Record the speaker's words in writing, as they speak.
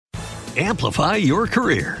Amplify your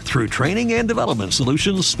career through training and development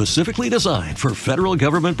solutions specifically designed for federal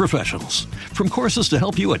government professionals. From courses to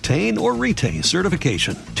help you attain or retain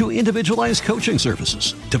certification, to individualized coaching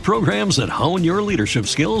services, to programs that hone your leadership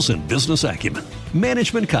skills and business acumen,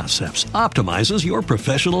 Management Concepts optimizes your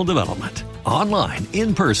professional development. Online,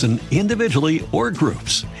 in person, individually, or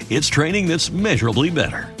groups, it's training that's measurably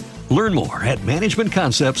better. Learn more at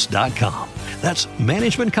managementconcepts.com. That's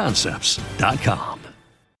managementconcepts.com.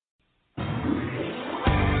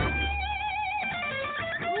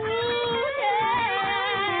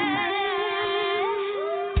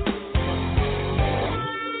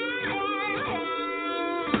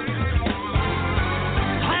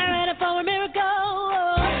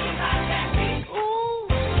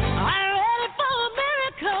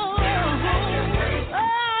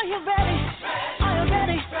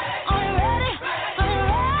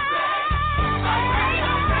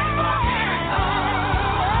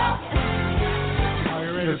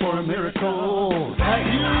 For a miracle at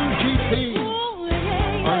UGP.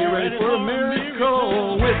 Are you ready for a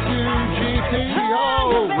miracle with UGP?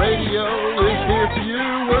 Oh, radio is here for you.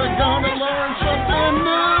 We're gonna learn something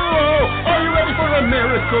new. Are you ready for a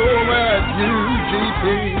miracle at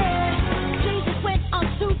UGP? Jesus went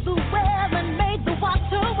onto the well and made the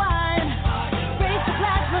water wine. Raised the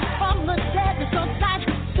Lazarus from the dead and so sight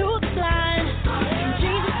to the blind.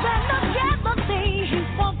 Jesus ran the Galilee. He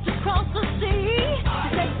walked across the sea.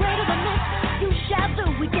 Greater than this, you shall do.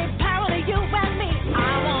 We give power to you and me.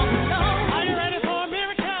 I want to know. Are you ready for a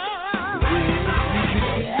miracle?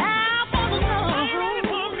 I want to know. Are you ready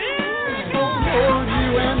for a miracle? For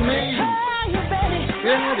you and me. Are you ready?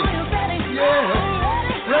 Ready. Are you ready?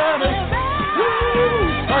 Yeah. Ready.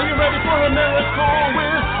 Are you ready for a miracle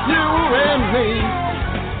with you and me?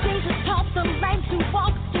 Jesus taught the lame to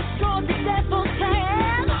walk, destroyed the devil's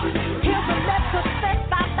plan. Healed the leper, fed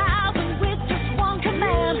 5,000 with just one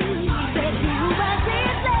command. He said, "He who has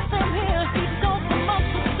ears, let them hear." He told the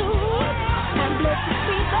multitude, and blessed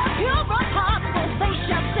be the pure of heart, for they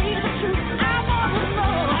shall see the truth. I want to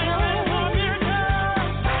know. Are you ready for a miracle?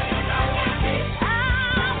 I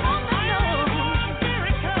want to know.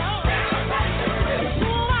 Miracle.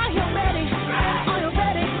 Ooh, are you ready? Are you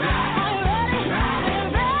ready? Are you ready?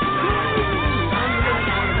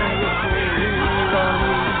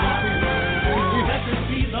 Blessed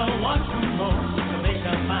be the one who knows, they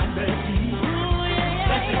shall find their peace.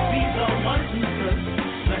 Blessed be the one who serves,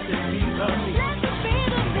 blessed be the meek.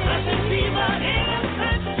 Blessed be the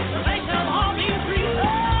innocent, they shall all be free.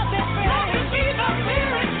 Blessed be the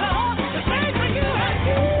miracle, the faith for you and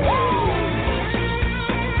me.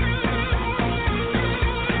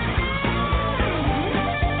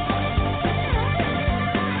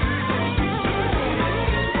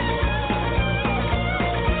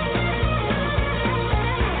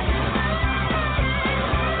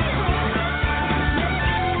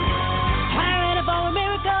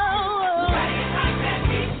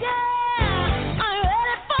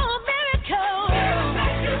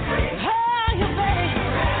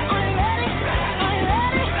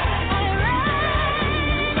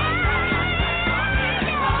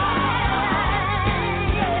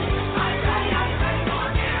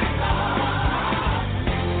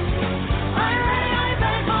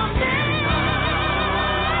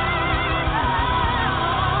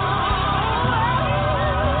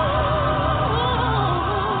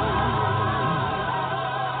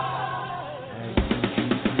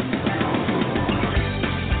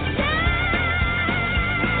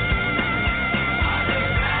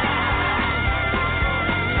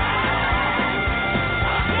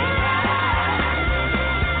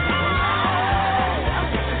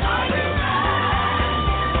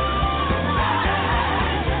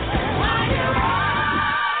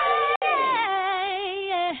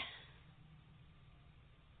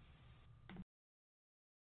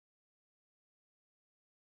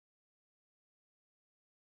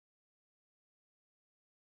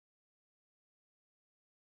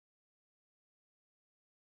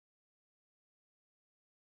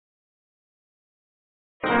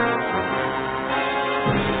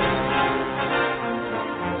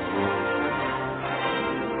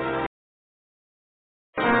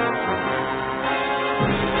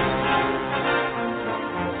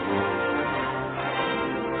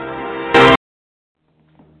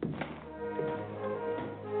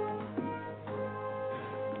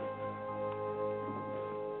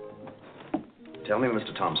 Tell me,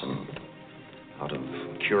 Mr. Thompson, out of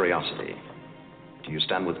curiosity, do you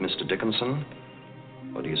stand with Mr. Dickinson,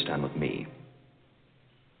 or do you stand with me?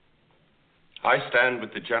 I stand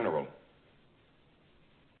with the General.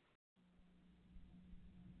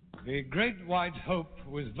 The Great White Hope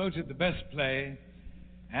was voted the best play,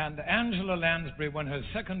 and Angela Lansbury won her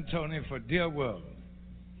second Tony for Dear World.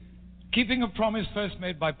 Keeping a promise first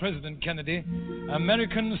made by President Kennedy,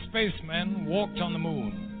 American spacemen walked on the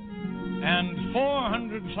moon, and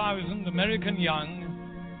 400,000 American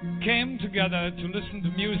young came together to listen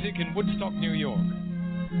to music in Woodstock, New York.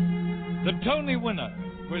 The Tony winner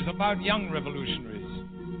was about young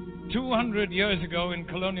revolutionaries 200 years ago in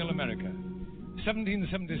colonial America,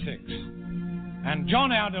 1776, and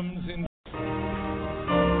John Adams in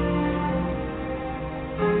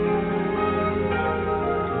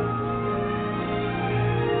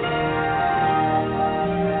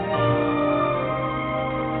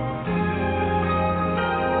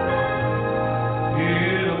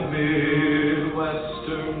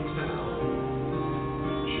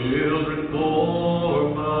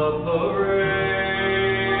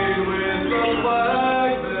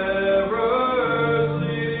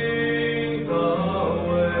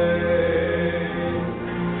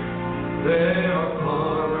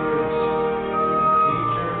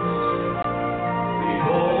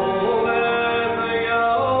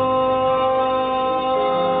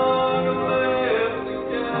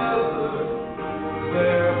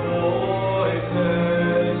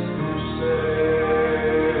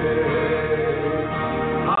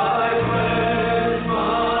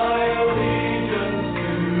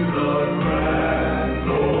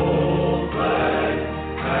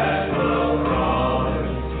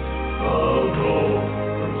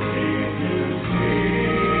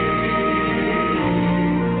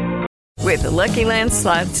With the Lucky Land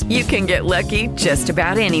Slots, you can get lucky just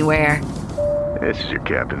about anywhere. This is your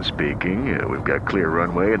captain speaking. We've got clear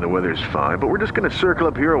runway and the weather's fine, but we're just going to circle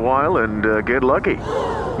up here a while and get lucky.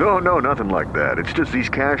 No, nothing like that. It's just these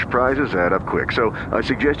cash prizes add up quick. So I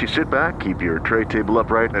suggest you sit back, keep your tray table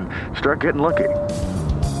upright, and start getting lucky.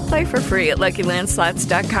 Play for free at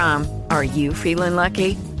LuckyLandSlots.com. Are you feeling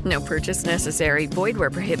lucky? No purchase necessary. Void where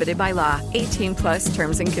prohibited by law. 18+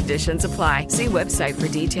 terms and conditions apply. See website for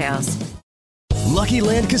details. Lucky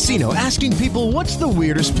Land Casino, asking people, what's the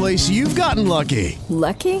weirdest place you've gotten lucky?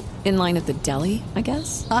 Lucky? In line at the deli, I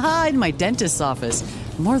guess? Aha, in my dentist's office.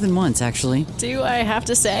 More than once, actually. Do I have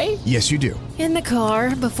to say? Yes, you do. In the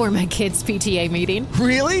car before my kids' PTA meeting.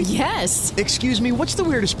 Really? Yes. Excuse me, what's the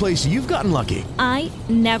weirdest place you've gotten lucky? I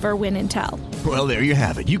never win and tell. Well, there you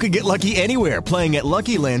have it. You can get lucky anywhere, playing at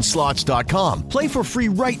LuckyLandSlots.com. Play for free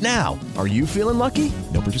right now. Are you feeling lucky?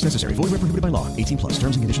 No purchase necessary. Void where prohibited by law. 18+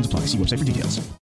 terms and conditions apply. See website for details.